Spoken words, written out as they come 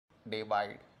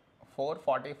divide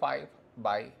 445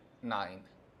 by 9.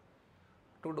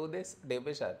 To do this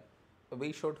division,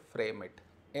 we should frame it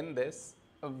in this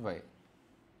way.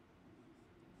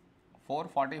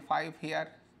 445 here,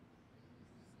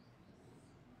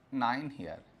 9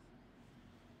 here.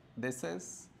 This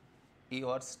is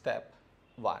your step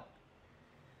 1.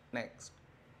 Next,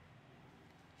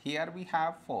 here we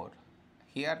have 4,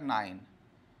 here 9.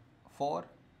 4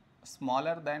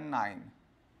 smaller than 9.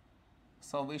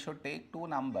 So we should take two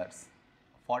numbers,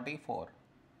 44.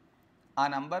 A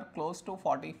number close to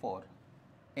 44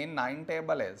 in 9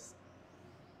 table is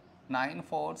 9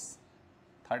 fours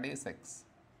 36.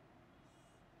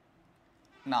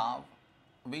 Now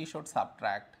we should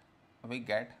subtract, we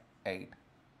get 8.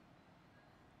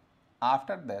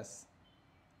 After this,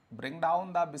 bring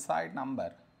down the beside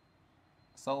number,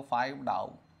 so 5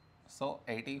 down, so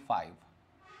 85.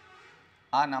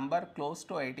 A number close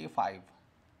to 85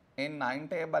 in 9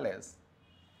 table is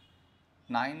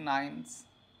 9 nines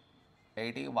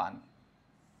 81.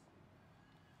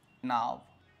 Now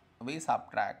we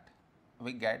subtract,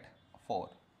 we get 4.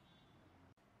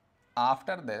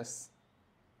 After this,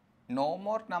 no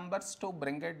more numbers to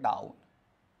bring it down.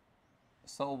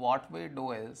 So what we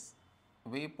do is,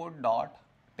 we put dot,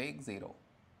 take 0.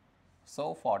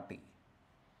 So 40.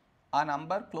 A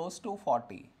number close to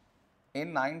 40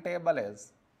 in 9 table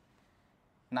is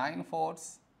 9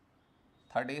 fours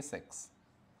 36.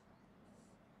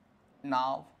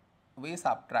 Now we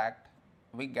subtract,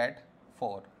 we get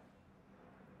 4.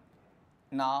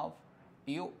 Now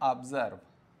you observe,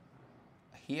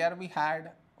 here we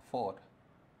had 4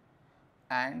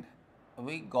 and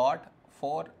we got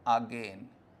 4 again.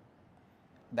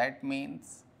 That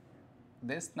means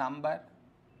this number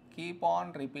keep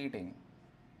on repeating.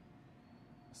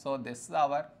 So this is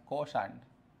our quotient.